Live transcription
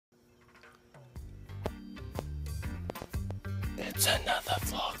It's another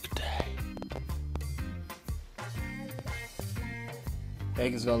vlog day.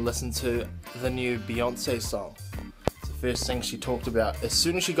 Megan's gonna listen to the new Beyonce song. It's the first thing she talked about as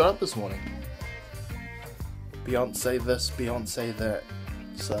soon as she got up this morning. Beyonce this, Beyonce that.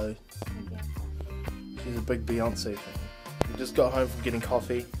 So, she's a big Beyonce fan. We just got home from getting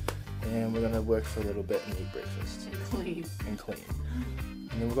coffee and we're gonna work for a little bit and eat breakfast. And clean.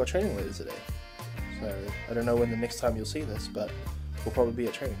 And then we've got training later today. So, I don't know when the next time you'll see this, but we'll probably be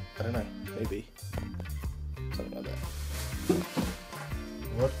at training. I don't know, maybe. Something like that.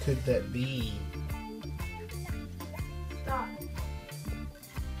 What could that be?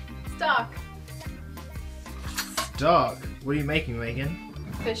 Stock. Stock. What are you making, Megan?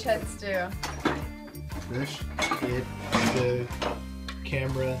 Fish head stew. Fish head stew.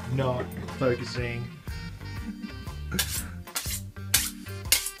 Camera not focusing.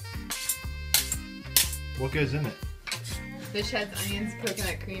 What goes in it? Fish heads, onions,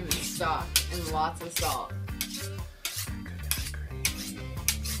 coconut cream, and stock, and lots of salt.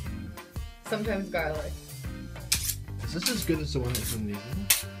 Sometimes garlic. Is this as good as the one that's in New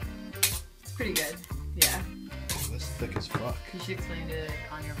Zealand? It's pretty good. Yeah. Oh, that's thick as fuck. You should explain it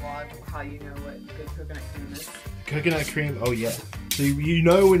on your vlog how you know what good coconut cream is. Coconut cream, oh yeah. So you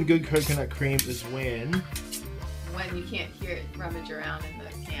know when good coconut cream is when you can't hear it rummage around in the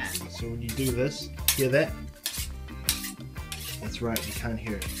can. So when you do this, hear that? That's right, you can't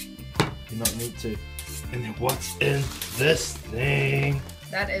hear it. You not need to. And then what's in this thing?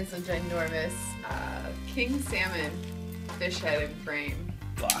 That is a ginormous king salmon fish head and frame.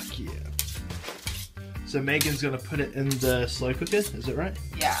 Fuck yeah. So Megan's gonna put it in the slow cooker, is it right?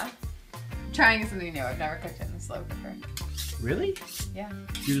 Yeah. I'm trying something new. I've never cooked it in the slow cooker. Really? Yeah.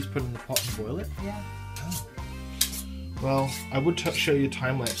 You just put it in the pot and boil it? Yeah. Oh. Well, I would show you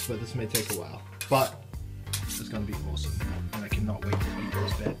time lapse, but this may take a while. But it's gonna be awesome, and I cannot wait to eat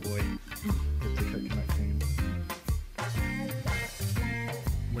this bad boy with the coconut cream.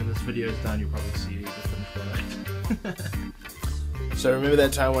 When this video is done, you'll probably see the finished product. So remember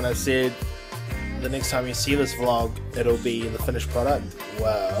that time when I said the next time you see this vlog, it'll be the finished product?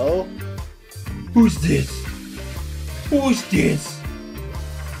 Well, who's this? Who's this?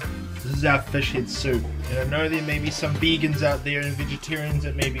 This is our fish head soup. And I know there may be some vegans out there and vegetarians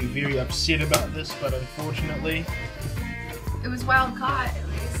that may be very upset about this, but unfortunately... It was wild caught, at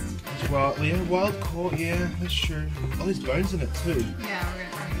least. It's wild caught, yeah, that's true. Oh, there's bones in it too. Yeah,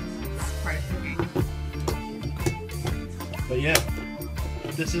 it's part of cooking. But yeah,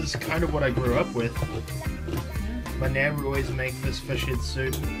 this is kind of what I grew up with. My nan would always make this fish head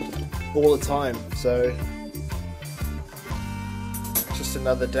soup all the time, so... Just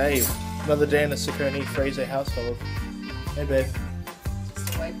another day. Another day in the Sekone-Fraser household. Hey babe.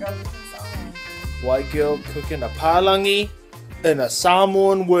 Just a white girl cooking Samoan. White girl cooking a palangi in a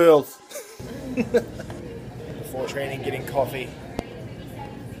Samoan world. Before training, getting coffee.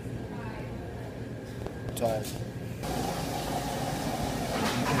 I'm tired. You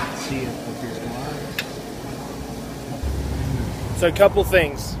can't see it with your eyes. So a couple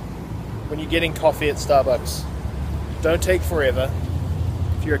things when you're getting coffee at Starbucks. Don't take forever.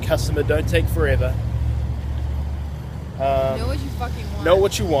 If you're a customer, don't take forever. Know what you fucking want. Know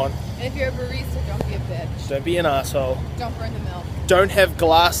what you want. And if you're a barista, don't be a bitch. Don't be an asshole. Don't burn the milk. Don't have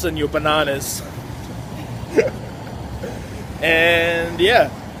glass in your bananas. And yeah,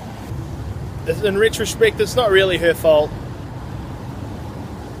 in retrospect, it's not really her fault.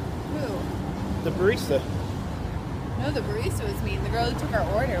 Who? The barista. No, the barista was mean. The girl who took our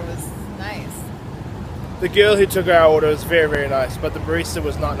order was nice. The girl who took our order was very, very nice, but the barista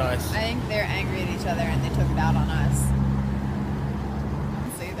was not nice. I think they're angry at each other and they took it out on us.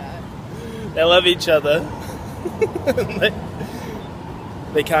 Don't say that. They love each other.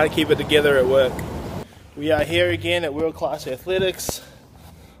 They can't keep it together at work. We are here again at World Class Athletics.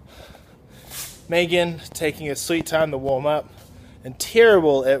 Megan taking a sweet time to warm up and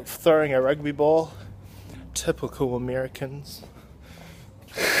terrible at throwing a rugby ball. Typical Americans.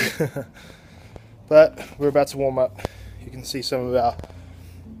 But we're about to warm up. You can see some of our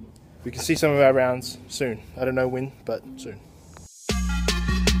rounds soon. I don't know when, but soon.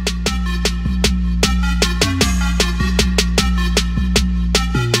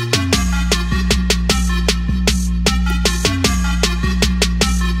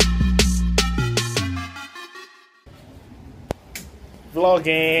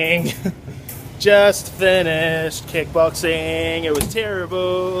 Vlogging. Just finished kickboxing. It was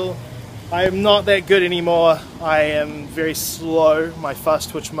terrible. I am not that good anymore. I am very slow. My fast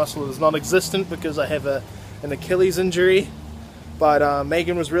twitch muscle is non-existent because I have an Achilles injury. But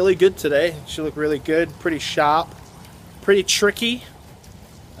Megan was really good today. She looked really good, pretty sharp. pretty tricky.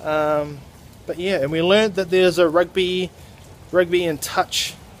 But yeah, and we learned that there's a rugby and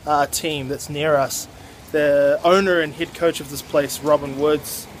touch team that's near us. The owner and head coach of this place, Robin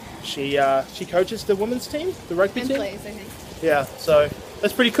Woods, she coaches the women's team, the rugby team. Plays, I think. Yeah, so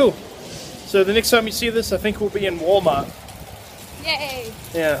that's pretty cool. So the next time you see this, I think we'll be in Walmart. Yay!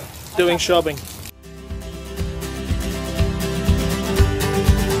 Yeah, doing shopping.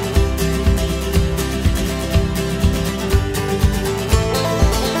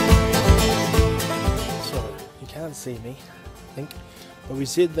 So you can't see me, I think, but we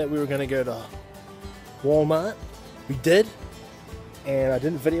said that we were going to go to Walmart. We did, and I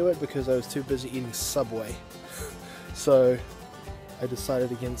didn't video it because I was too busy eating Subway. So I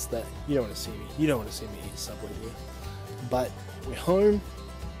decided against that. You don't want to see me. You don't want to see me eat Subway, do you? But we're home,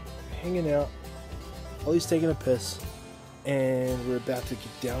 we're hanging out. Ollie's taking a piss, and we're about to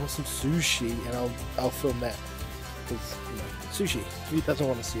get down with some sushi, and I'll film that because sushi. He doesn't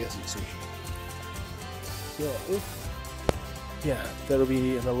want to see us eat sushi. So yeah, that'll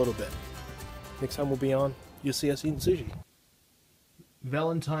be in a little bit. Next time we'll be on, you'll see us eating sushi.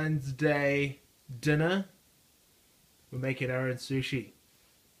 Valentine's Day dinner. We're making our own sushi.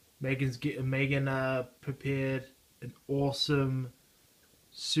 Megan prepared an awesome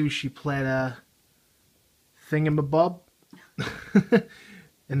sushi platter thingamabob. And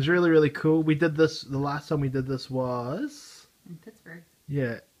it's really, really cool. We did this, the last time we did this was In Pittsburgh.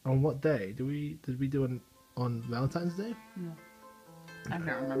 Yeah. On what day? Did we do it on Valentine's Day? No. I don't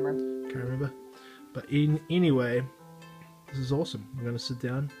remember. Can't remember. But anyway, this is awesome. We're gonna sit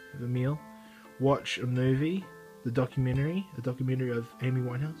down, have a meal, watch a movie, a documentary of Amy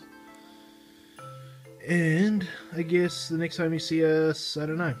Winehouse. And I guess the next time you see us, I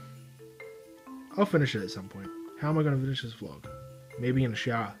don't know. I'll finish it at some point. How am I gonna finish this vlog? Maybe in a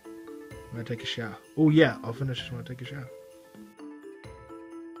shower. When I take a shower. Oh yeah, I'll finish when I take a shower.